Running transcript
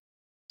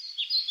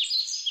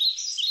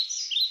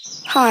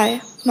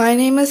Hi, my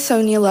name is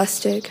Sonia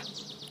Lustig.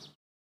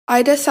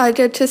 I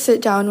decided to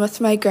sit down with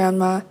my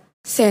grandma,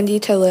 Sandy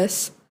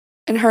Tillis,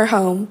 in her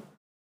home,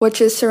 which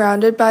is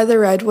surrounded by the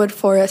redwood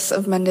forests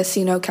of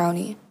Mendocino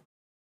County.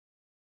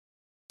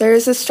 There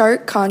is a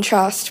stark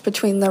contrast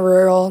between the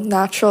rural,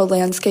 natural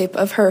landscape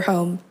of her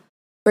home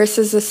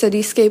versus the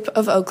cityscape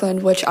of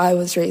Oakland, which I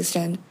was raised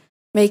in,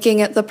 making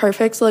it the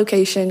perfect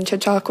location to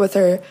talk with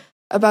her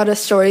about a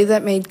story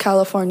that made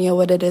California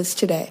what it is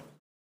today.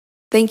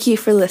 Thank you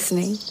for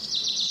listening.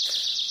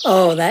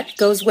 Oh, that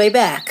goes way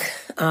back.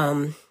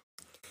 In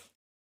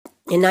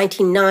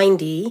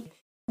 1990,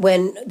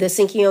 when the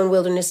Sinkyone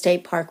Wilderness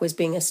State Park was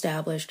being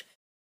established,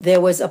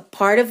 there was a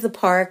part of the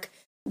park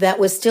that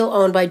was still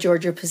owned by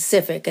Georgia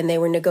Pacific, and they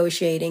were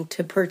negotiating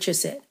to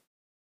purchase it.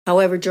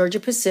 However, Georgia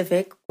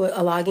Pacific,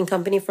 a logging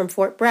company from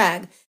Fort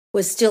Bragg,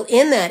 was still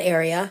in that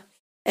area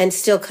and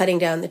still cutting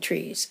down the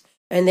trees.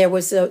 And there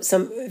was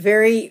some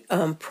very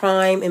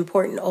prime,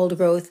 important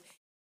old-growth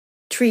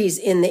trees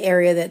in the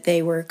area that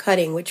they were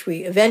cutting, which we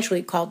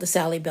eventually called the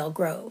Sally Bell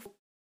Grove.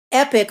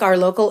 EPIC, our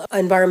local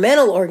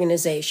environmental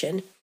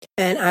organization,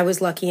 and I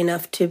was lucky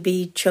enough to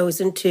be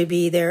chosen to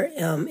be their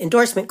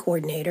endorsement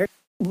coordinator,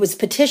 was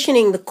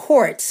petitioning the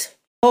courts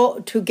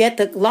to get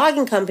the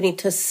logging company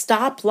to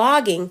stop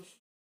logging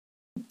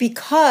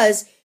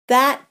because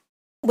that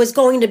was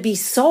going to be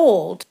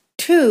sold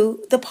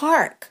to the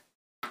park.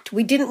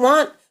 We didn't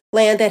want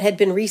land that had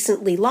been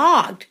recently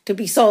logged to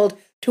be sold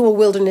to a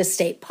wilderness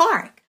state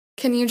park.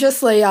 Can you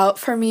just lay out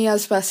for me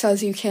as best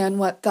as you can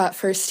what that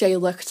first day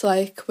looked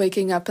like,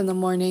 waking up in the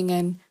morning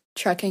and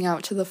trekking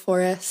out to the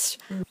forest?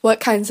 What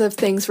kinds of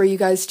things were you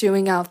guys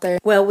doing out there?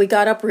 Well, we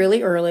got up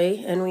really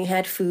early, and we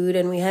had food,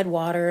 and we had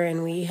water,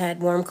 and we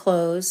had warm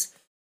clothes.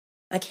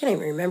 I can't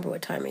even remember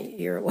what time of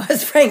year it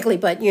was, frankly,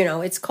 but,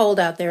 it's cold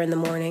out there in the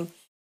morning.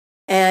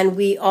 And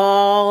we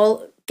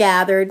all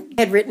gathered,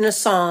 had written a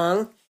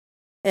song,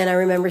 and I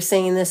remember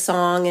singing this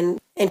song,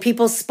 and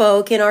people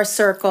spoke in our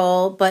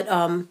circle, but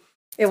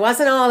it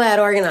wasn't all that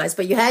organized.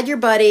 But you had your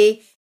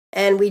buddy,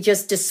 and we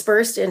just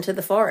dispersed into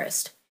the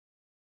forest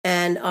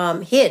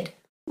and hid.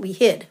 We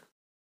hid.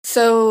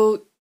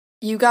 So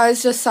you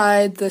guys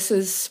decide this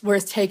is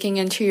worth taking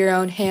into your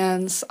own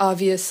hands.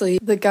 Obviously,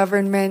 the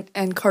government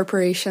and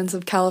corporations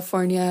of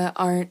California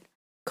aren't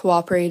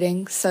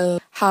cooperating. So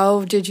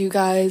how did you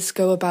guys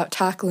go about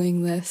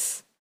tackling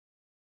this?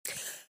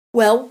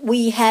 Well,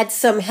 we had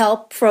some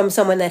help from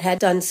someone that had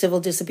done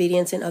civil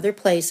disobedience in other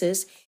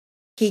places.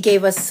 He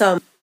gave us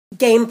some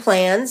game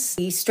plans.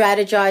 We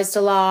strategized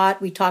a lot.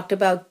 We talked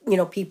about,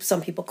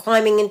 some people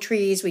climbing in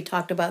trees. We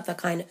talked about the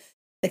kind of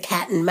the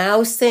cat and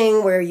mouse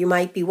thing where you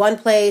might be one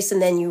place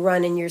and then you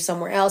run and you're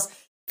somewhere else.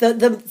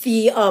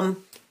 The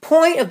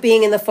point of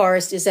being in the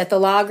forest is that the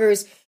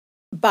loggers,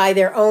 by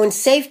their own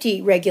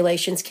safety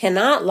regulations,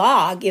 cannot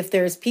log if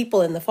there's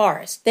people in the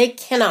forest. They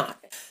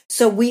cannot.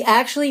 So we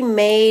actually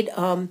made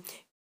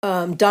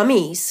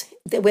dummies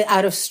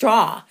out of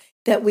straw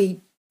that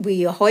we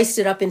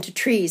hoisted up into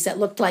trees that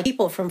looked like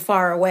people from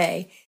far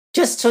away,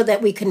 just so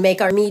that we could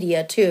make our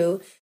media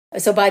too.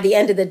 So by the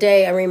end of the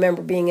day, I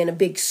remember being in a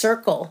big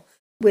circle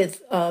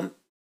with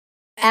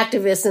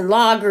activists and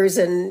loggers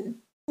and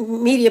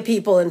media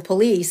people and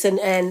police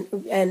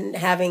and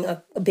having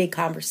a big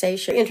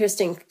conversation.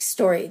 Interesting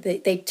story.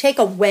 They take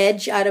a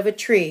wedge out of a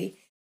tree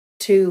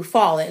to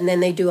fall it, and then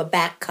they do a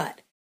back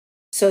cut.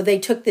 So they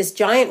took this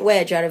giant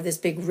wedge out of this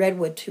big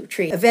redwood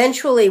tree.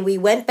 Eventually, we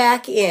went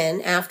back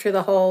in after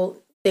the whole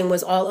thing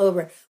was all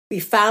over. We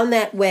found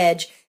that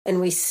wedge and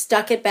we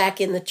stuck it back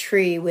in the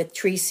tree with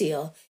tree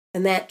seal.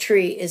 And that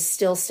tree is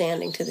still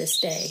standing to this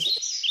day.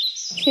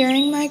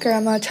 Hearing my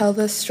grandma tell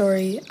this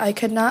story, I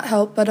could not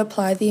help but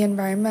apply the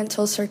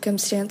environmental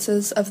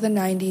circumstances of the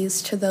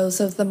 90s to those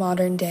of the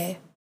modern day.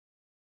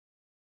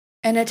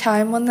 In a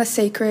time when the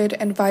sacred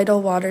and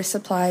vital water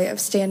supply of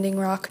Standing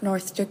Rock,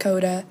 North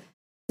Dakota,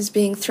 is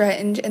being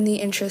threatened in the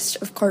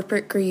interest of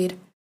corporate greed,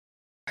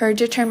 her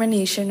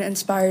determination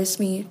inspires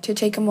me to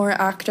take a more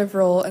active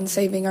role in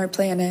saving our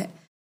planet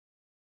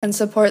and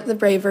support the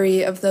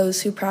bravery of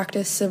those who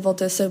practice civil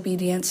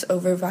disobedience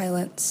over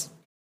violence.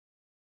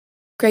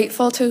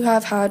 Grateful to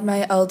have had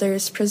my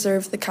elders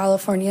preserve the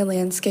California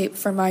landscape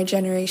for my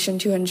generation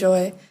to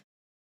enjoy,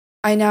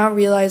 I now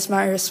realize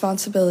my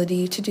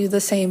responsibility to do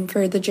the same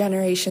for the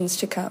generations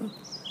to come.